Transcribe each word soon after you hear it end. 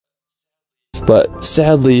but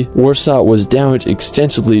sadly, Warsaw was damaged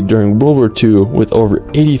extensively during World War II, with over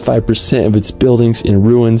 85% of its buildings in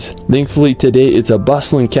ruins. Thankfully, today it's a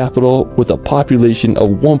bustling capital with a population of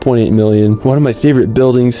 1.8 million. One of my favorite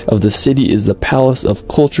buildings of the city is the Palace of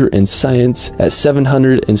Culture and Science. At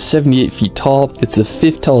 778 feet tall, it's the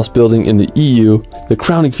 5th tallest building in the EU. The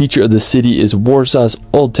crowning feature of the city is Warsaw's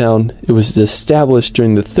Old Town. It was established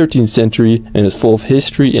during the 13th century and is full of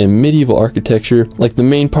history and medieval architecture. Like the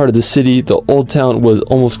main part of the city, the Old Town was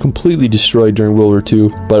almost completely destroyed during World War II,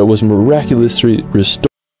 but it was miraculously restored.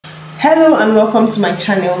 Hello and welcome to my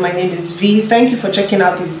channel. My name is V. Thank you for checking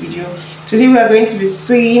out this video. Today we are going to be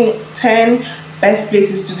seeing 10 best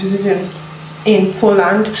places to visit in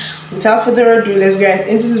Poland. Without further ado, let's get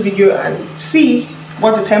into this video and see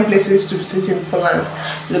what the 10 places to visit in Poland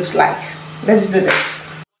looks like. Let's do this.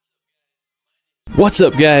 What's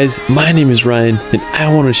up guys, my name is Ryan and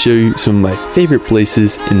I want to show you some of my favorite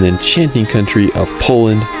places in the enchanting country of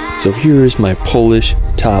Poland. So here is my Polish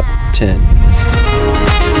top 10.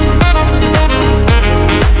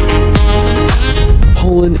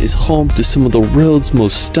 Poland is home to some of the world's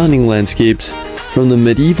most stunning landscapes. From the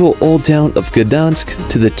medieval old town of Gdansk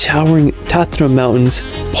to the towering Tatra Mountains,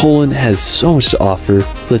 Poland has so much to offer.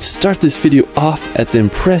 Let's start this video off at the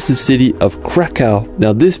impressive city of Krakow.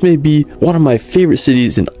 Now this may be one of my favorite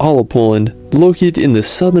cities in all of Poland. Located in the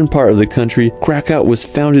southern part of the country, Krakow was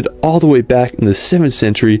founded all the way back in the 7th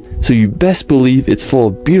century, so you best believe it's full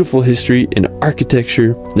of beautiful history and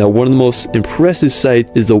architecture. Now one of the most impressive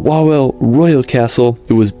sites is the Wawel Royal Castle.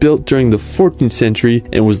 It was built during the 14th century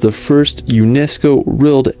and was the first UNESCO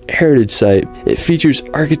World Heritage Site. It features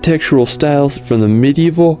architectural styles from the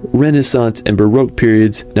medieval, Renaissance, and Baroque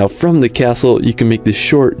periods. Now from the castle, you can make the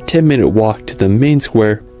short 10-minute walk to the main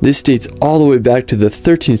square. This dates all the way back to the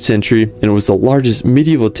 13th century and was the largest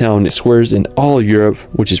medieval town squares in all of Europe,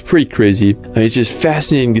 which is pretty crazy. I mean, it's just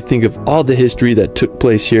fascinating to think of all the history that took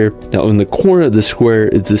place here. Now in the corner of the square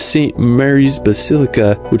is the St. Mary's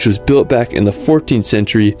Basilica, which was built back in the 14th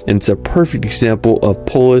century, and it's a perfect example of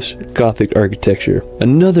Polish Gothic architecture.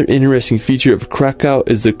 Another interesting feature of Krakow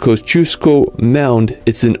is the Kosciuszko Mound.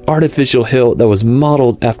 It's an artificial hill that was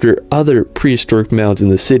modeled after other prehistoric mounds in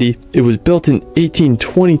the city. It was built in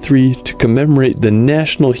 1820 to commemorate the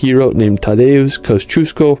national hero named Tadeusz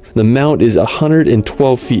Kościuszko. The mount is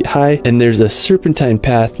 112 feet high, and there's a serpentine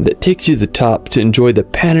path that takes you to the top to enjoy the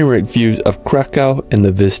panoramic views of Krakow and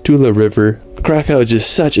the Vistula River. Krakow is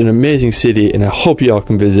just such an amazing city, and I hope you all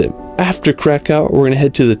can visit. After Krakow, we're going to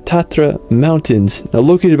head to the Tatra Mountains. Now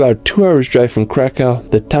located about a 2 hours drive from Krakow,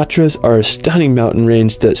 the Tatras are a stunning mountain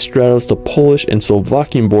range that straddles the Polish and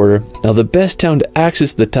Slovakian border. Now the best town to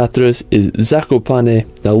access the Tatras is Zakopane,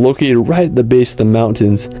 now located right at the base of the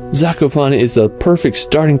mountains. Zakopane is a perfect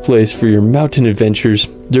starting place for your mountain adventures.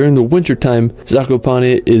 During the winter time,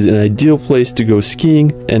 Zakopane is an ideal place to go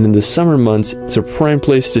skiing, and in the summer months, it's a prime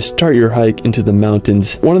place to start your hike into the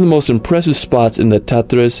mountains. One of the most impressive spots in the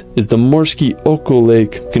Tatras is the Morskie Oko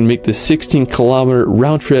Lake. You can make the 16-kilometer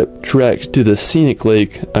round-trip trek to the scenic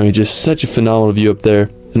lake. I mean, just such a phenomenal view up there.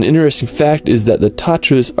 An interesting fact is that the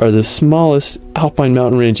Tatras are the smallest alpine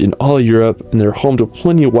mountain range in all of Europe, and they're home to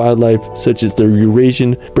plenty of wildlife such as the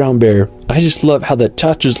Eurasian brown bear. I just love how the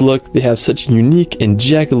Tatras look. They have such a unique and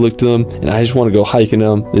jagged look to them, and I just want to go hiking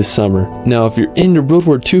them this summer. Now if you're into World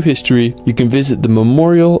War II history, you can visit the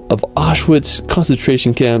Memorial of Auschwitz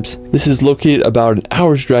concentration camps. This is located about an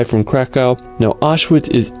hour's drive from Krakow. Now Auschwitz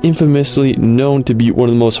is infamously known to be one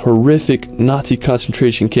of the most horrific Nazi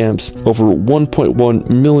concentration camps. Over 1.1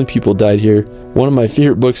 million people died here. One of my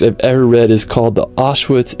favorite books I've ever read is called The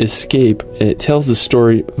Auschwitz Escape, and it tells the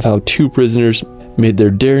story of how 2 prisoners made their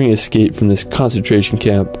daring escape from this concentration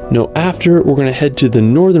camp. Now after, we're going to head to the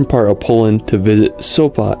northern part of Poland to visit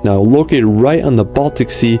Sopot. Now located right on the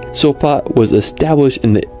Baltic Sea, Sopot was established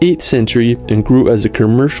in the 8th century and grew as a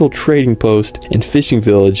commercial trading post and fishing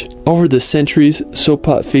village. Over the centuries,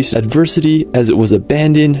 Sopot faced adversity as it was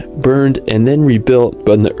abandoned, burned, and then rebuilt,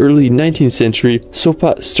 but in the early 19th century,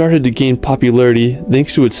 Sopot started to gain popularity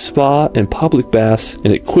thanks to its spa and public baths, and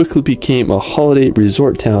it quickly became a holiday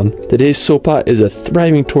resort town. Today, Sopot is a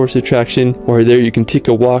thriving tourist attraction, where there you can take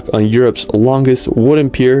a walk on Europe's longest wooden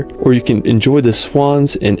pier, or you can enjoy the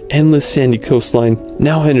swans and endless sandy coastline.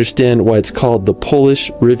 Now I understand why it's called the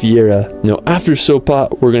Polish Riviera. Now after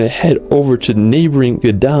Sopot, we're going to head over to neighboring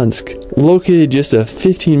Gdansk. Located just a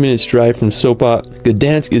 15-minute drive from Sopot,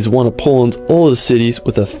 Gdansk is one of Poland's oldest cities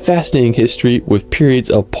with a fascinating history with periods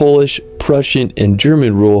of Polish, Prussian, and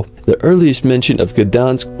German rule. The earliest mention of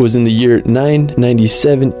Gdansk was in the year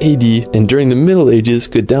 997 AD, and during the Middle Ages,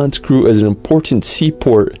 Gdansk grew as an important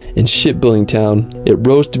seaport and shipbuilding town. It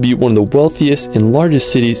rose to be one of the wealthiest and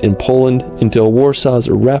largest cities in Poland until Warsaw's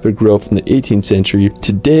rapid growth in the 18th century.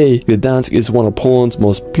 Today, Gdansk is one of Poland's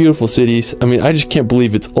most beautiful cities. I mean, I just can't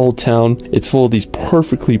believe it's old town. It's full of these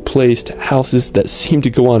perfectly placed houses that seem to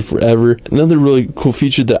go on forever. Another really cool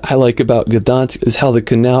feature that I like about Gdansk is how the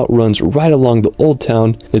canal runs right along the old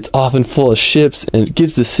town. It's often full of ships and it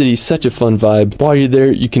gives the city such a fun vibe. While you're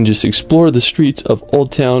there, you can just explore the streets of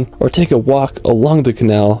Old Town or take a walk along the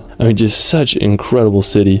canal. I mean, just such an incredible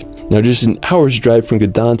city. Now, just an hour's drive from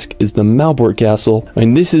Gdansk is the Malbork Castle. I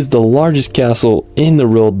mean, this is the largest castle in the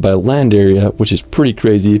world by land area, which is pretty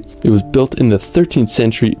crazy. It was built in the 13th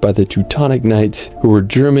century by the Teutonic Knights, who were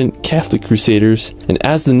German Catholic crusaders. And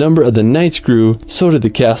as the number of the knights grew, so did the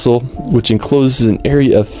castle, which encloses an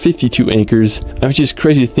area of 52 acres. I mean, it's just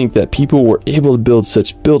crazy to think that people were able to build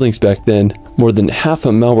such buildings back then. More than half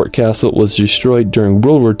of Malbork Castle was destroyed during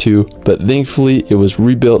World War II, but thankfully it was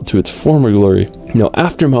rebuilt to its former glory. Now,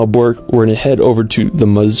 after Malbork, we're going to head over to the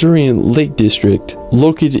Mazurian Lake District,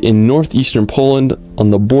 located in northeastern Poland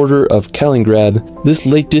on the border of Kaliningrad. This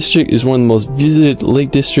lake district is one of the most visited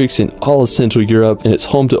lake districts in all of Central Europe, and it's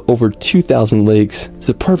home to over 2,000 lakes. It's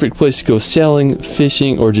a perfect place to go sailing,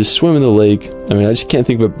 fishing, or just swim in the lake. I mean, I just can't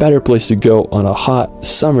think of a better place to go on a hot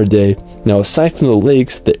summer day. Now, aside from the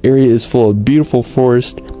lakes, the area is full of beautiful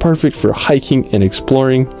forest, perfect for hiking and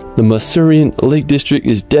exploring. The Masurian Lake District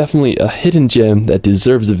is definitely a hidden gem that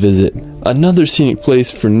deserves a visit. Another scenic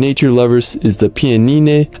place for nature lovers is the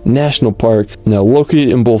Pianine National Park. Now, located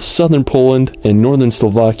in both southern Poland and northern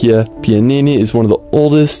Slovakia, Pianine is one of the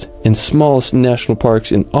oldest and smallest national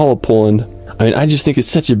parks in all of Poland. I mean, I just think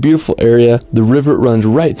it's such a beautiful area. The river runs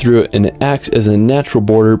right through it and it acts as a natural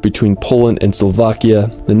border between Poland and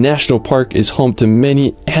Slovakia. The national park is home to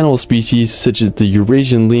many animal species such as the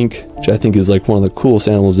Eurasian lynx, which I think is like one of the coolest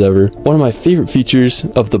animals ever. One of my favorite features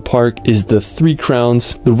of the park is the Three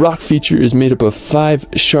Crowns. The rock feature is made up of 5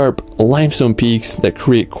 sharp limestone peaks that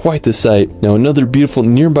create quite the sight. Now, another beautiful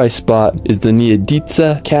nearby spot is the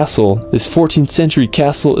Niedica Castle. This 14th century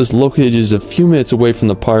castle is located just a few minutes away from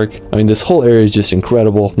the park. I mean, this whole area is just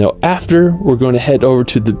incredible. Now, after, we're going to head over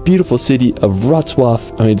to the beautiful city of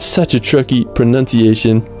Wrocław. I mean, it's such a tricky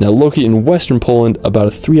pronunciation. Now, located in western Poland, about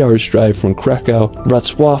a 3-hour drive from Krakow,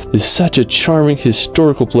 Wrocław is such a charming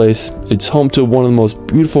historical place. It's home to one of the most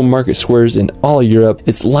beautiful market squares in all Europe.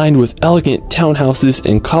 It's lined with elegant townhouses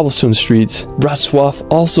and cobblestone streets. Wrocław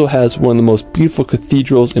also has one of the most beautiful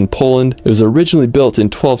cathedrals in Poland. It was originally built in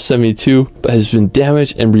 1272, but has been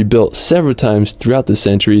damaged and rebuilt several times throughout the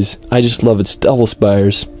centuries. I just love its double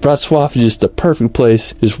spires. Wrocław is just the perfect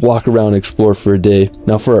place to just walk around and explore for a day.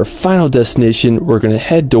 Now, for our final destination, we're going to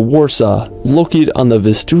head to Warsaw. Located on the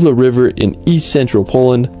Vistula River in east central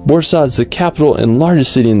Poland, Warsaw is the capital and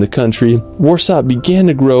largest city in the country. Warsaw began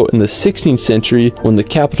to grow in the 16th century when the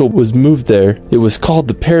capital was moved there. It was called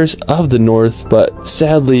the Paris of the North, but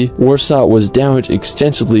sadly, Warsaw was damaged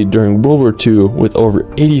extensively during World War II, with over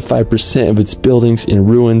 85% of its buildings in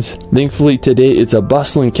ruins. Thankfully, today it's a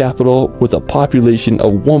bustling capital with a population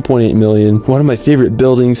of 1.8 million. One of my favorite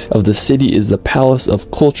buildings of the city is the Palace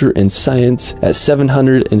of Culture and Science. At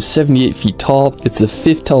 778 feet tall, it's the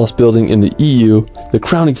 5th tallest building in the EU. The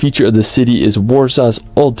crowning feature of the city is Warsaw's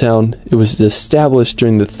Old Town. It was established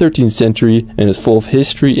during the 13th century and is full of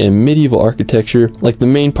history and medieval architecture. Like the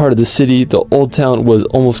main part of the city, the Old Town was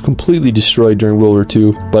almost completely destroyed during World War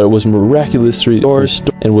II, but it was miraculously restored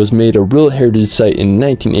and was made a real heritage site in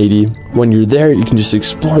 1980. When you're there, you can just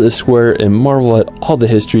explore the square and marvel at all the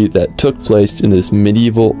history that took place in this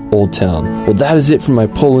medieval old town. Well, that is it for my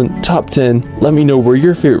Poland top 10. Let me know where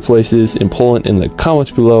your favorite place is in Poland in the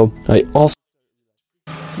comments below.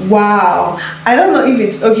 Wow, I don't know if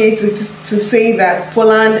it's okay to say that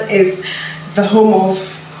Poland is the home of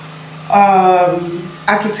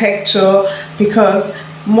architecture, because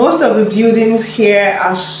most of the buildings here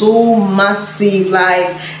are so massive,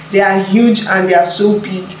 like they are huge and they are so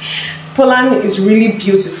big. Poland is really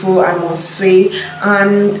beautiful, I must say,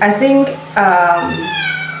 and I think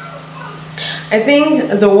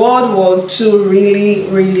the World War II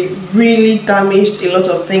really damaged a lot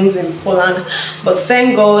of things in Poland, but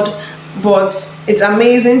thank God. But it's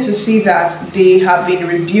amazing to see that they have been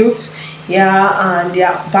rebuilt, yeah, and they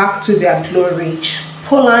are back to their glory.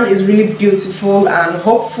 Poland is really beautiful, and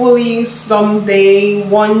hopefully someday,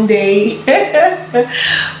 one day,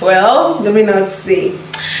 well, let me not say.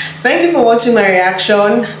 Thank you for watching my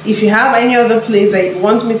reaction. If you have any other place that you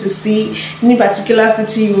want me to see, any particular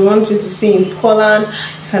city you want me to see in Poland,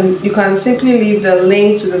 you can simply leave the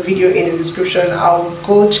link to the video in the description. I'll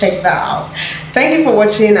go check that out. Thank you for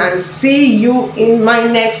watching and see you in my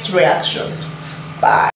next reaction. Bye.